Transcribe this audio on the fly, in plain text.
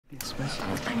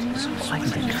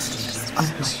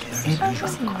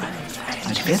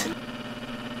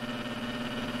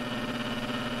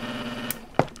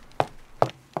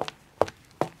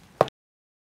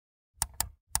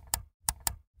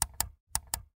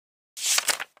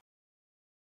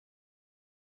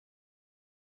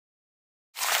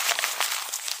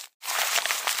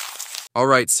All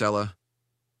right, Cella.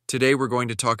 Today we're going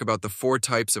to talk about the 4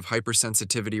 types of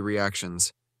hypersensitivity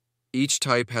reactions. Each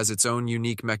type has its own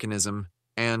unique mechanism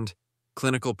and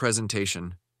clinical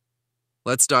presentation.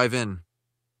 Let's dive in.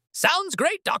 Sounds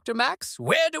great, Dr. Max.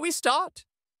 Where do we start?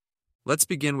 Let's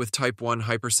begin with type 1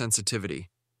 hypersensitivity.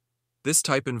 This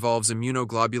type involves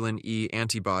immunoglobulin E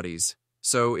antibodies,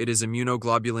 so it is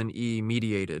immunoglobulin E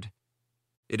mediated.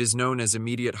 It is known as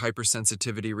immediate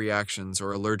hypersensitivity reactions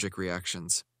or allergic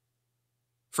reactions.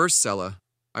 First, Cella,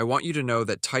 I want you to know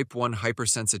that type 1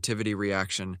 hypersensitivity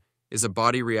reaction is a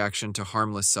body reaction to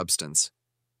harmless substance.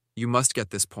 You must get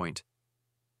this point.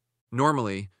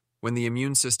 Normally, when the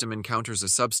immune system encounters a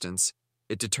substance,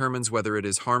 it determines whether it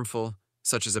is harmful,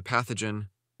 such as a pathogen,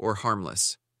 or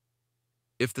harmless.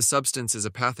 If the substance is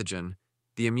a pathogen,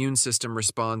 the immune system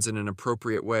responds in an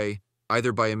appropriate way,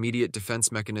 either by immediate defense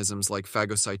mechanisms like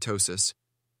phagocytosis,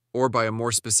 or by a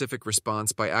more specific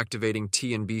response by activating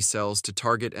T and B cells to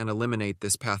target and eliminate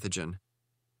this pathogen.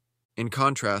 In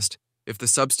contrast, if the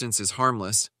substance is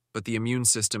harmless, but the immune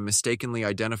system mistakenly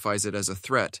identifies it as a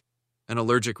threat, an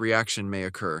allergic reaction may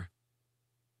occur.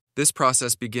 This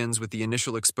process begins with the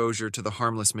initial exposure to the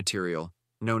harmless material,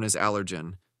 known as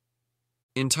allergen.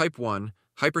 In type 1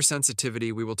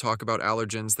 hypersensitivity, we will talk about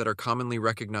allergens that are commonly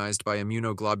recognized by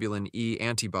immunoglobulin E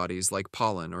antibodies like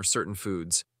pollen or certain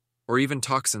foods, or even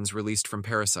toxins released from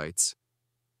parasites.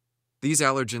 These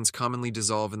allergens commonly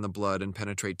dissolve in the blood and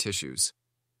penetrate tissues.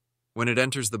 When it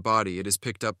enters the body, it is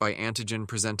picked up by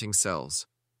antigen-presenting cells,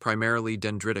 primarily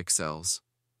dendritic cells.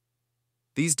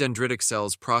 These dendritic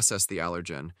cells process the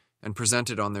allergen and present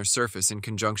it on their surface in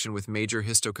conjunction with major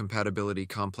histocompatibility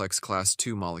complex class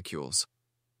II molecules.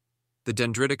 The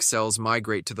dendritic cells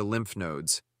migrate to the lymph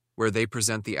nodes, where they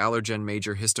present the allergen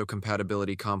major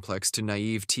histocompatibility complex to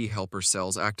naive T helper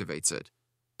cells activates it,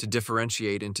 to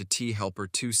differentiate into T helper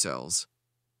II cells.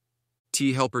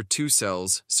 T helper II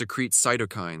cells secrete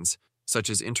cytokines such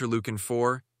as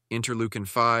interleukin-4,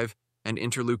 interleukin-5, and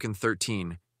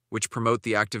interleukin-13, which promote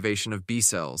the activation of B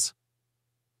cells.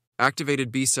 Activated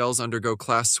B cells undergo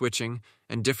class switching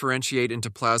and differentiate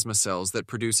into plasma cells that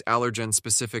produce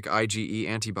allergen-specific IgE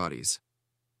antibodies.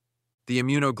 The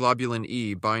immunoglobulin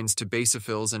E binds to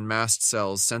basophils and mast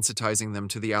cells, sensitizing them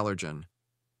to the allergen.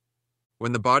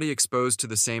 When the body exposed to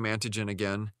the same antigen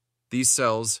again, these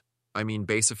cells,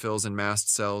 basophils and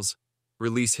mast cells,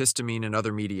 release histamine and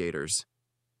other mediators.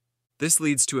 This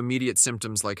leads to immediate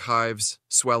symptoms like hives,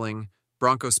 swelling,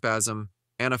 bronchospasm,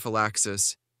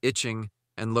 anaphylaxis, itching,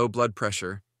 and low blood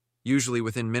pressure, usually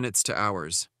within minutes to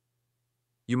hours.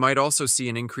 You might also see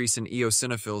an increase in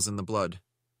eosinophils in the blood.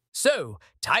 So,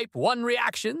 type 1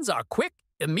 reactions are quick,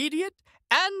 immediate,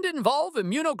 and involve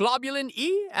immunoglobulin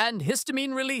E and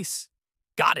histamine release.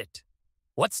 Got it.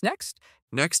 What's next?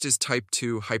 Next is type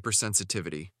 2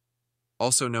 hypersensitivity,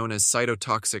 also known as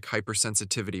cytotoxic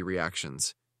hypersensitivity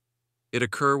reactions. It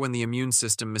occurs when the immune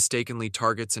system mistakenly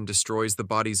targets and destroys the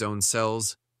body's own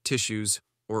cells, tissues,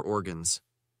 or organs.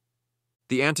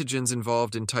 The antigens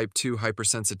involved in type 2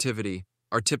 hypersensitivity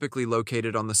are typically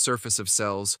located on the surface of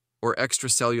cells or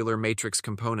extracellular matrix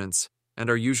components and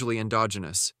are usually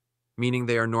endogenous, meaning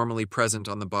they are normally present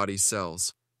on the body's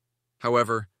cells.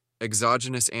 However,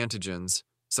 exogenous antigens,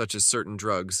 such as certain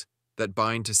drugs, that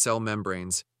bind to cell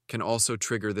membranes can also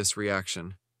trigger this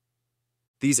reaction.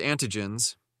 These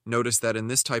antigens, notice that in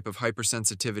this type of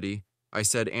hypersensitivity, I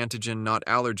said antigen not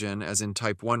allergen as in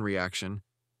type 1 reaction,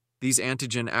 these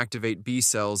antigen activate B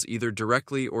cells either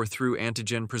directly or through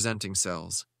antigen-presenting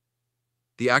cells.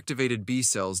 The activated B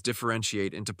cells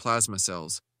differentiate into plasma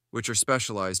cells, which are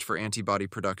specialized for antibody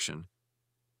production.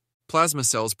 Plasma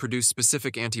cells produce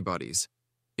specific antibodies.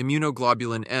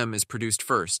 Immunoglobulin M is produced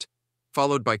first,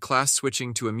 followed by class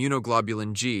switching to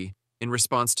immunoglobulin G in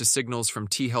response to signals from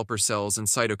T helper cells and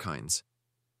cytokines.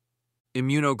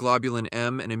 Immunoglobulin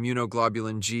M and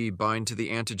immunoglobulin G bind to the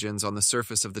antigens on the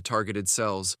surface of the targeted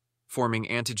cells, forming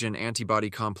antigen-antibody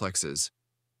complexes.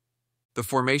 The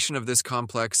formation of this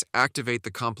complex activates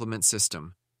the complement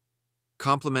system.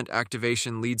 Complement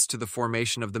activation leads to the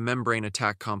formation of the membrane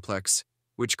attack complex,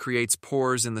 which creates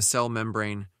pores in the cell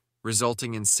membrane,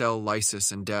 resulting in cell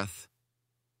lysis and death.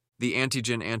 The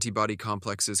antigen-antibody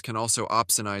complexes can also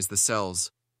opsonize the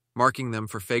cells, marking them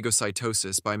for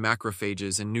phagocytosis by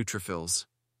macrophages and neutrophils.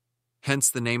 Hence,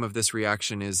 the name of this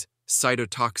reaction is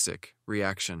cytotoxic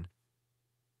reaction.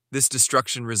 This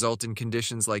destruction results in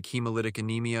conditions like hemolytic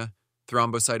anemia,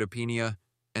 thrombocytopenia,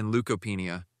 and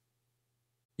leukopenia.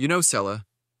 You know, Cella,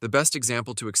 the best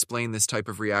example to explain this type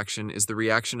of reaction is the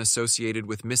reaction associated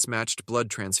with mismatched blood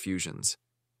transfusions.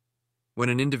 When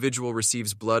an individual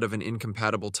receives blood of an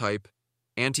incompatible type,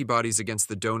 antibodies against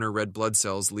the donor red blood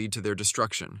cells lead to their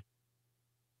destruction.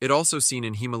 It also seen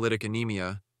in hemolytic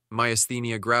anemia,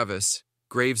 myasthenia gravis,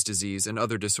 Graves' disease, and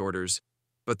other disorders,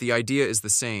 but the idea is the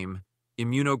same.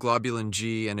 Immunoglobulin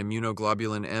G and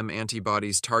immunoglobulin M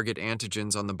antibodies target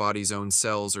antigens on the body's own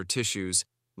cells or tissues,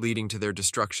 leading to their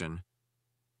destruction.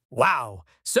 Wow!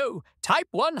 So, type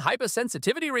 1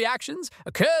 hypersensitivity reactions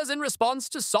occurs in response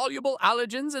to soluble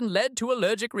allergens and led to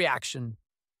allergic reaction.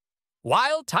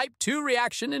 While type 2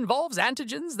 reaction involves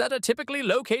antigens that are typically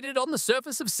located on the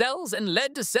surface of cells and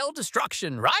led to cell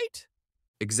destruction, right?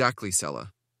 Exactly,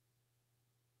 Cella.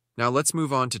 Now let's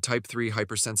move on to type 3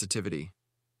 hypersensitivity.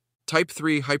 Type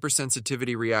 3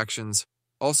 hypersensitivity reactions,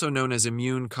 also known as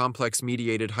immune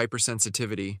complex-mediated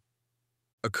hypersensitivity,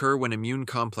 occur when immune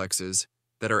complexes,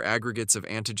 that are aggregates of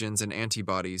antigens and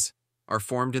antibodies, are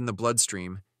formed in the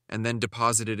bloodstream and then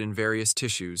deposited in various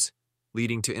tissues,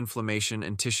 leading to inflammation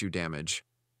and tissue damage.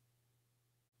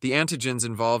 The antigens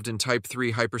involved in type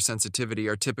 3 hypersensitivity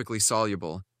are typically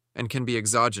soluble and can be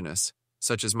exogenous,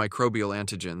 such as microbial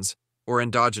antigens, or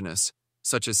endogenous,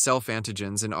 such as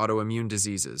self-antigens in autoimmune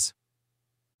diseases.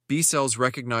 B cells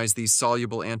recognize these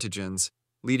soluble antigens,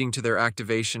 leading to their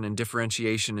activation and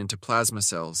differentiation into plasma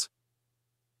cells.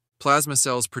 Plasma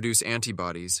cells produce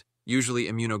antibodies, usually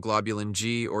immunoglobulin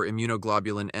G or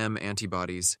immunoglobulin M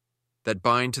antibodies, that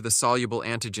bind to the soluble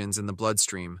antigens in the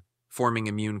bloodstream, forming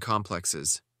immune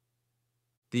complexes.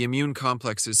 The immune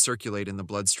complexes circulate in the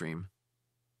bloodstream.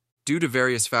 Due to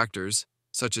various factors,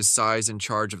 such as size and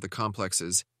charge of the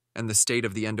complexes and the state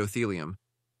of the endothelium,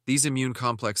 these immune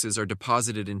complexes are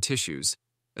deposited in tissues,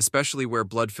 especially where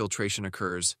blood filtration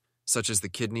occurs, such as the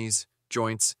kidneys,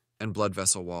 joints, and blood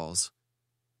vessel walls.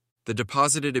 The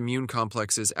deposited immune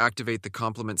complexes activate the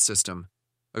complement system,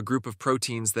 a group of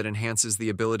proteins that enhances the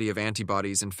ability of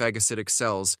antibodies in phagocytic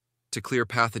cells to clear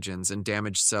pathogens and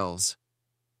damaged cells.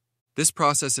 This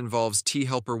process involves T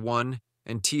helper 1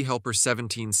 and T helper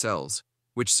 17 cells,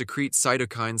 which secrete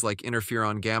cytokines like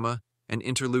interferon gamma and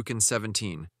interleukin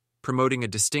 17, promoting a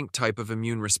distinct type of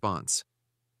immune response.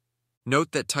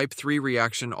 Note that type 3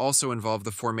 reaction also involve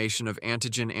the formation of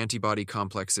antigen-antibody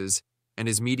complexes and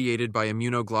is mediated by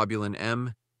immunoglobulin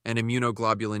M and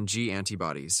immunoglobulin G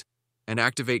antibodies, and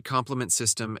activate complement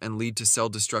system and lead to cell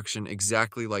destruction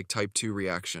exactly like type 2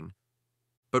 reaction.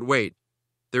 But wait,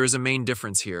 there is a main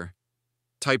difference here.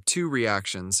 Type 2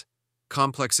 reactions,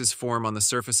 complexes form on the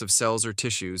surface of cells or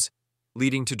tissues,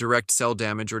 leading to direct cell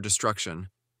damage or destruction,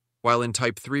 while in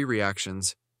type 3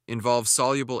 reactions, involve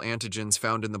soluble antigens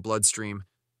found in the bloodstream,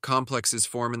 complexes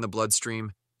form in the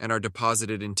bloodstream, and are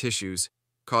deposited in tissues,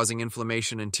 causing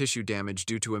inflammation and tissue damage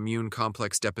due to immune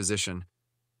complex deposition.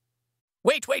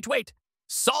 Wait!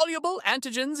 Soluble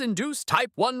antigens induce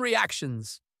type 1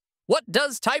 reactions. What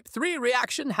does type 3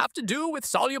 reaction have to do with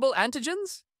soluble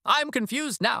antigens? I'm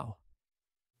confused now.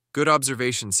 Good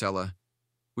observation, Cella.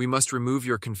 We must remove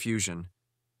your confusion.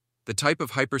 The type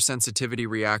of hypersensitivity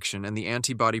reaction and the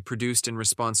antibody produced in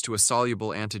response to a soluble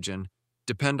antigen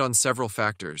depend on several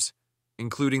factors,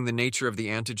 including the nature of the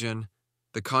antigen,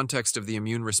 the context of the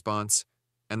immune response,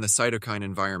 and the cytokine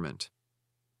environment.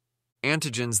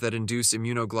 Antigens that induce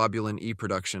immunoglobulin E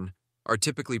production are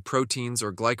typically proteins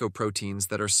or glycoproteins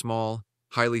that are small,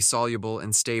 highly soluble,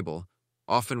 and stable,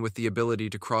 often with the ability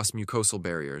to cross mucosal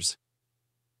barriers.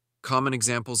 Common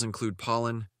examples include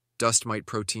pollen, dust mite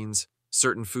proteins,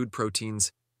 certain food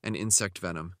proteins, and insect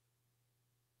venom.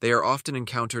 They are often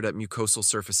encountered at mucosal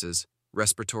surfaces,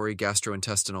 respiratory,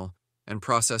 gastrointestinal, and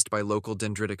processed by local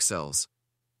dendritic cells.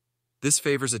 This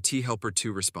favors a T helper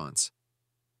 2 response.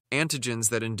 Antigens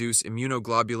that induce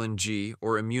immunoglobulin G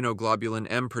or immunoglobulin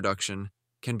M production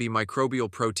can be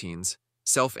microbial proteins,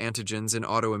 self-antigens in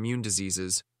autoimmune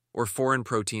diseases, or foreign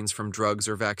proteins from drugs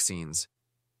or vaccines.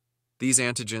 These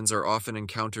antigens are often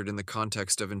encountered in the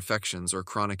context of infections or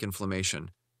chronic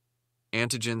inflammation.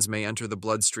 Antigens may enter the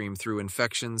bloodstream through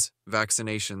infections,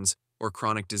 vaccinations, or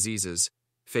chronic diseases,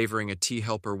 favoring a T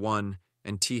helper 1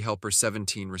 and T helper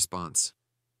 17 response.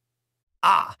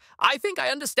 I think I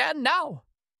understand now.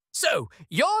 So,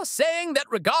 you're saying that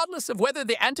regardless of whether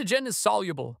the antigen is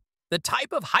soluble, the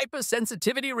type of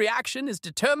hypersensitivity reaction is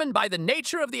determined by the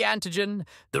nature of the antigen,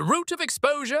 the route of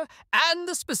exposure, and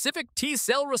the specific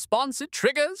T-cell response it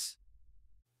triggers?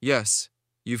 Yes,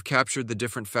 you've captured the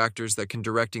different factors that can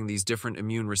directing these different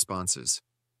immune responses.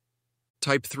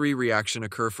 Type III reaction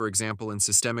occur, for example, in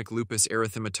systemic lupus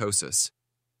erythematosus.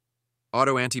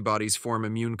 Autoantibodies form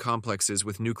immune complexes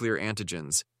with nuclear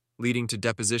antigens, leading to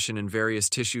deposition in various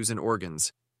tissues and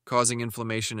organs, causing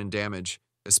inflammation and damage,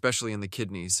 especially in the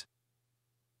kidneys.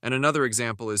 And another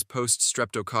example is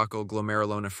post-streptococcal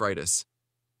glomerulonephritis.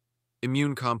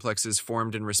 Immune complexes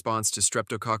formed in response to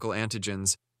streptococcal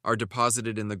antigens are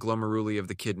deposited in the glomeruli of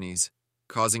the kidneys,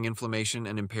 causing inflammation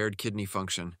and impaired kidney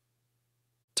function.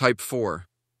 Type IV.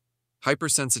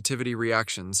 Hypersensitivity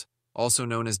reactions, also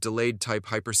known as delayed type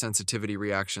hypersensitivity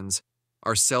reactions,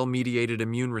 are cell-mediated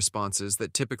immune responses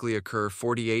that typically occur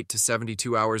 48 to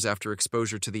 72 hours after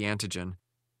exposure to the antigen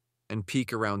and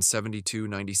peak around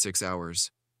 72-96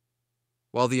 hours.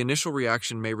 While the initial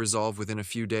reaction may resolve within a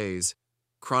few days,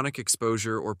 chronic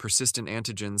exposure or persistent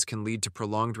antigens can lead to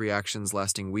prolonged reactions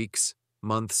lasting weeks,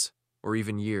 months, or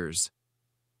even years.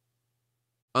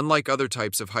 Unlike other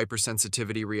types of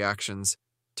hypersensitivity reactions,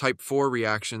 Type IV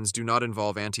reactions do not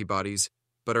involve antibodies,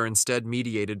 but are instead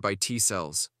mediated by T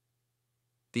cells.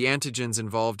 The antigens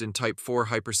involved in Type IV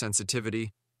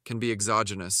hypersensitivity can be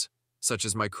exogenous, such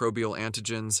as microbial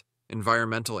antigens,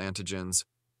 environmental antigens,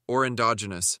 or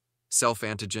endogenous,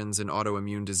 self-antigens in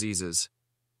autoimmune diseases.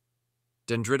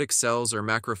 Dendritic cells or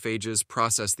macrophages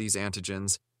process these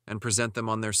antigens and present them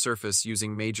on their surface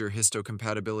using major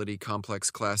histocompatibility complex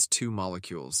class II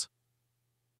molecules.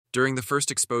 During the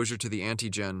first exposure to the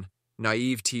antigen,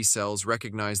 naive T cells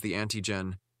recognize the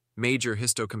antigen, major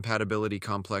histocompatibility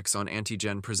complex on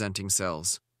antigen-presenting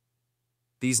cells.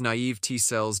 These naive T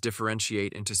cells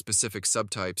differentiate into specific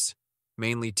subtypes,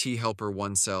 mainly T helper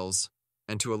 1 cells,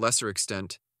 and to a lesser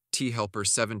extent, T helper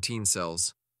 17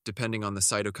 cells, depending on the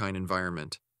cytokine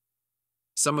environment.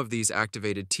 Some of these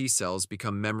activated T cells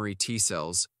become memory T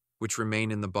cells, which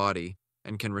remain in the body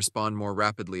and can respond more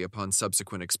rapidly upon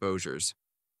subsequent exposures.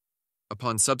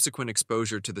 Upon subsequent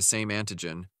exposure to the same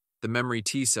antigen, the memory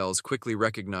T cells quickly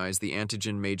recognize the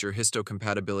antigen major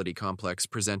histocompatibility complex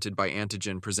presented by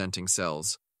antigen-presenting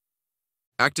cells.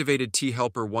 Activated T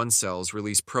helper 1 cells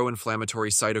release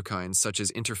pro-inflammatory cytokines such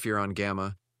as interferon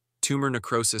gamma, tumor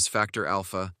necrosis factor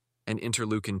alpha, and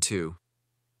interleukin-2.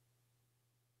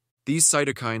 These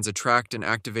cytokines attract and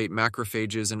activate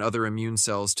macrophages and other immune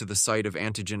cells to the site of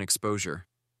antigen exposure.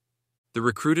 The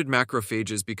recruited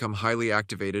macrophages become highly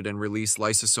activated and release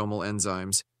lysosomal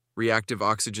enzymes, reactive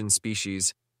oxygen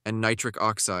species, and nitric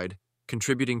oxide,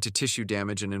 contributing to tissue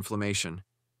damage and inflammation.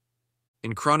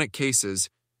 In chronic cases,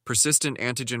 persistent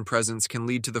antigen presence can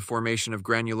lead to the formation of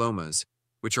granulomas,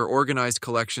 which are organized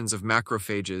collections of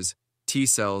macrophages, T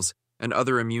cells, and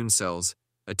other immune cells,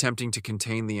 attempting to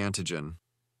contain the antigen.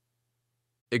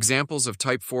 Examples of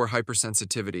Type IV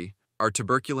hypersensitivity are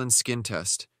tuberculin skin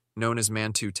test, known as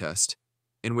Mantoux test,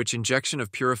 in which injection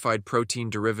of purified protein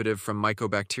derivative from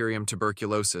Mycobacterium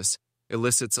tuberculosis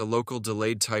elicits a local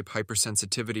delayed type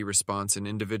hypersensitivity response in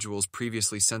individuals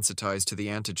previously sensitized to the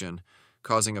antigen,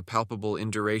 causing a palpable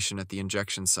induration at the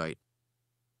injection site.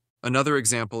 Another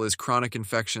example is chronic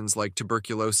infections like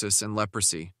tuberculosis and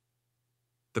leprosy.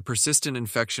 The persistent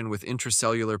infection with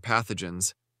intracellular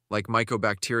pathogens, like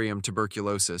Mycobacterium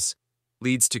tuberculosis,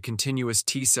 leads to continuous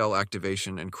T cell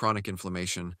activation and chronic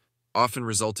inflammation, often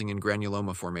resulting in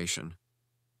granuloma formation.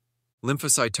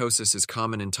 Lymphocytosis is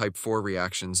common in Type IV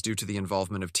reactions due to the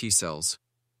involvement of T cells.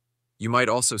 You might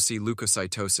also see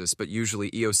leukocytosis, but usually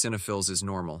eosinophils is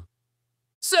normal.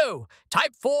 So,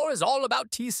 Type IV is all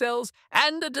about T cells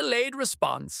and a delayed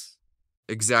response.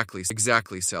 Exactly,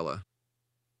 Cella.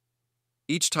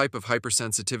 Each type of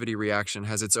hypersensitivity reaction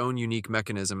has its own unique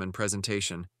mechanism and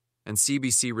presentation, and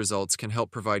CBC results can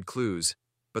help provide clues,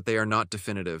 but they are not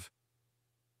definitive.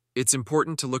 It's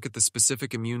important to look at the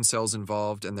specific immune cells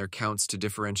involved and their counts to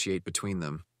differentiate between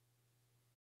them.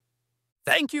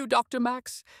 Thank you, Dr.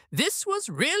 Max. This was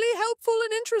really helpful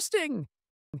and interesting.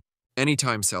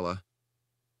 Anytime, Cella.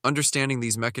 Understanding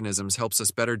these mechanisms helps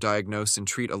us better diagnose and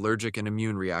treat allergic and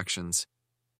immune reactions.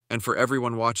 And for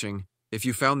everyone watching, if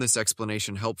you found this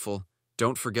explanation helpful,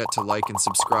 don't forget to like and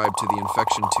subscribe to the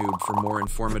Infection Tube for more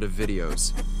informative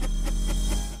videos.